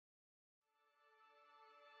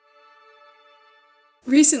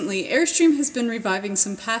Recently, Airstream has been reviving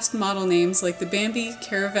some past model names like the Bambi,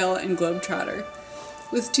 Caravelle, and Globetrotter.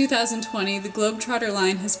 With 2020, the Globetrotter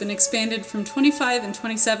line has been expanded from 25 and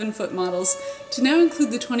 27 foot models to now include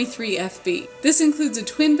the 23 FB. This includes a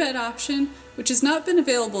twin bed option, which has not been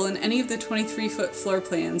available in any of the 23 foot floor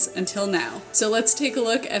plans until now. So let's take a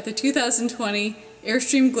look at the 2020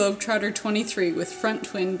 Airstream Globetrotter 23 with front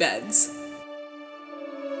twin beds.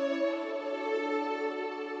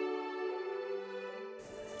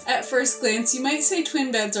 At first glance, you might say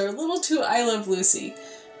twin beds are a little too I Love Lucy,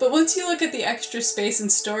 but once you look at the extra space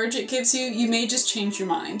and storage it gives you, you may just change your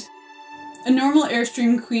mind. A normal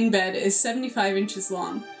Airstream queen bed is 75 inches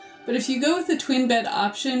long, but if you go with the twin bed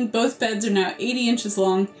option, both beds are now 80 inches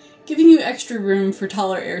long, giving you extra room for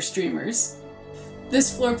taller Airstreamers.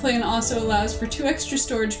 This floor plan also allows for 2 extra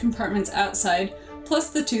storage compartments outside, plus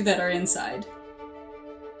the 2 that are inside.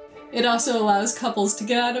 It also allows couples to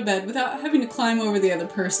get out of bed without having to climb over the other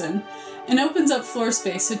person, and opens up floor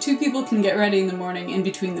space so 2 people can get ready in the morning in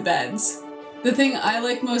between the beds. The thing I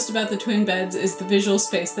like most about the twin beds is the visual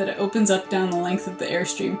space that it opens up down the length of the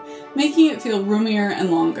Airstream, making it feel roomier and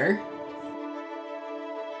longer.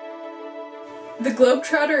 The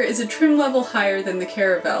Globetrotter is a trim level higher than the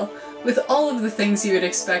Caravelle, with all of the things you would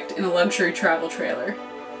expect in a luxury travel trailer.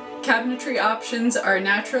 Cabinetry options are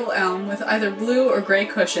natural elm with either blue or gray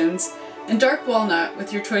cushions, and dark walnut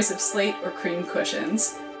with your choice of slate or cream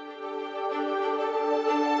cushions.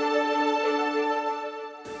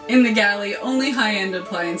 In the galley, only high-end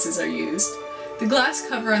appliances are used. The glass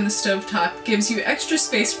cover on the stovetop gives you extra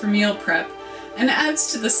space for meal prep and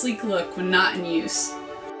adds to the sleek look when not in use.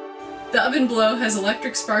 The oven below has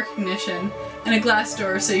electric spark ignition and a glass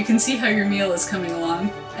door so you can see how your meal is coming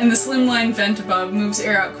along, and the slimline vent above moves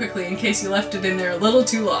air out quickly in case you left it in there a little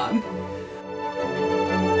too long.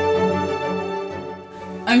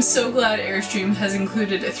 I'm so glad Airstream has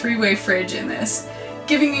included a 3-way fridge in this,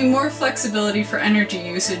 giving you more flexibility for energy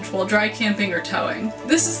usage while dry camping or towing.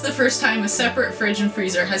 This is the first time a separate fridge and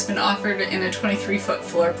freezer has been offered in a 23 foot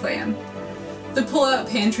floor plan. The pull-out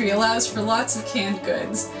pantry allows for lots of canned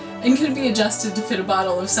goods, and can be adjusted to fit a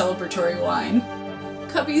bottle of celebratory wine.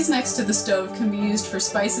 Cubbies next to the stove can be used for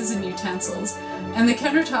spices and utensils, and the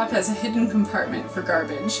countertop has a hidden compartment for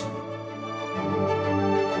garbage.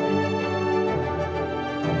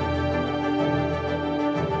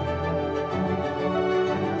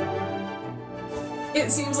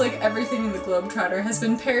 It seems like everything in the Globetrotter has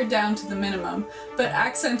been pared down to the minimum, but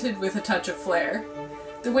accented with a touch of flair.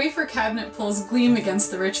 The wafer cabinet pulls gleam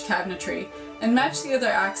against the rich cabinetry, and match the other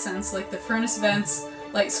accents like the furnace vents,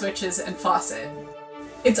 light switches, and faucet.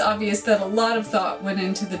 It's obvious that a lot of thought went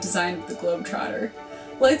into the design of the Globetrotter.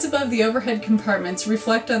 Lights above the overhead compartments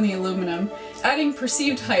reflect on the aluminum, adding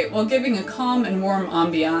perceived height while giving a calm and warm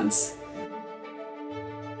ambiance.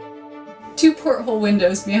 2 porthole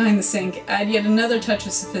windows behind the sink add yet another touch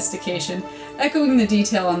of sophistication, echoing the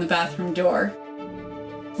detail on the bathroom door.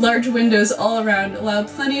 Large windows all around allow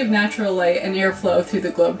plenty of natural light and airflow through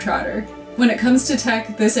the Globetrotter. When it comes to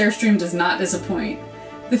tech, this Airstream does not disappoint.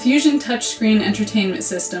 The Fusion touchscreen entertainment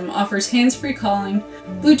system offers hands-free calling,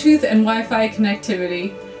 Bluetooth and Wi-Fi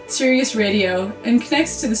connectivity, Sirius radio, and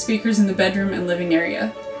connects to the speakers in the bedroom and living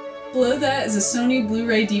area. Below that is a Sony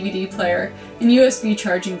Blu-ray DVD player and USB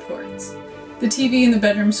charging ports. The TV in the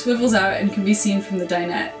bedroom swivels out and can be seen from the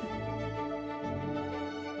dinette.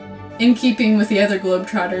 In keeping with the other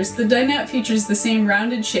Globetrotters, the dinette features the same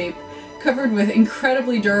rounded shape, covered with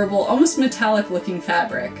incredibly durable, almost metallic-looking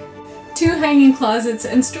fabric. 2 hanging closets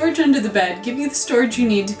and storage under the bed give you the storage you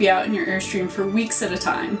need to be out in your Airstream for weeks at a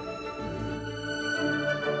time.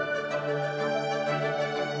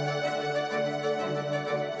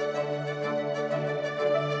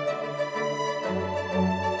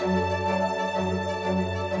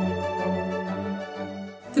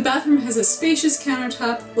 The bathroom has a spacious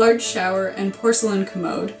countertop, large shower, and porcelain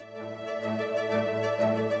commode.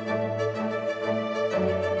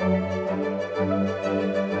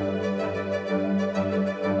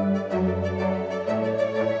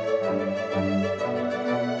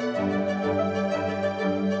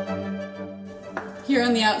 Here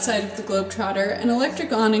on the outside of the Globetrotter, an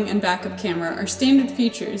electric awning and backup camera are standard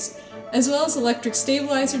features, as well as electric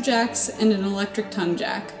stabilizer jacks and an electric tongue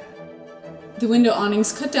jack. The window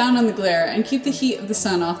awnings cut down on the glare and keep the heat of the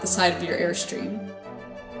sun off the side of your Airstream.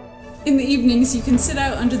 In the evenings, you can sit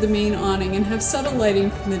out under the main awning and have subtle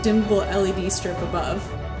lighting from the dimmable LED strip above.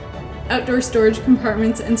 Outdoor storage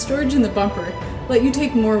compartments and storage in the bumper let you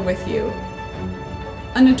take more with you.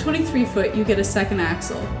 On a 23 foot, you get a second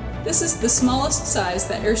axle. This is the smallest size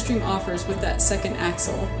that Airstream offers with that second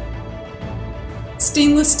axle.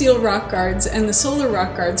 Stainless steel rock guards and the solar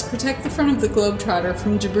rock guards protect the front of the Globetrotter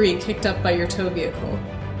from debris kicked up by your tow vehicle.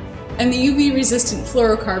 And the UV-resistant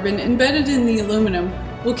fluorocarbon embedded in the aluminum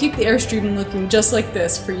will keep the Airstream looking just like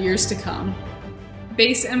this for years to come.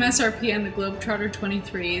 Base MSRP on the Globetrotter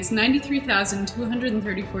 23 is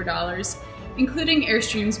 $93,234, including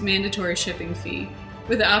Airstream's mandatory shipping fee,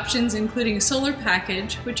 with options including a solar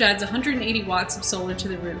package, which adds 180 watts of solar to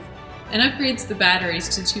the roof, and upgrades the batteries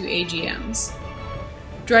to 2 AGMs.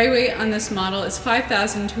 Dry weight on this model is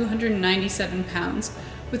 5,297 pounds,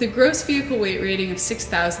 with a gross vehicle weight rating of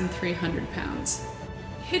 6,300 pounds.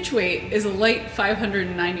 Hitch weight is a light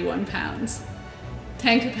 591 pounds.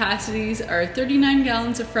 Tank capacities are 39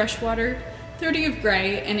 gallons of fresh water, 30 of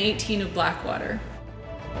gray, and 18 of black water.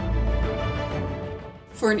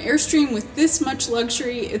 For an Airstream with this much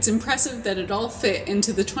luxury, it's impressive that it all fit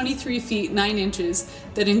into the 23 feet 9 inches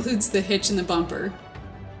that includes the hitch and the bumper.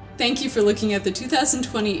 Thank you for looking at the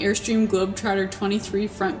 2020 Airstream Globetrotter 23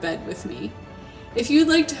 front bed with me. If you'd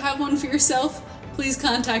like to have one for yourself, please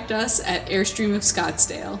contact us at Airstream of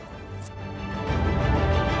Scottsdale.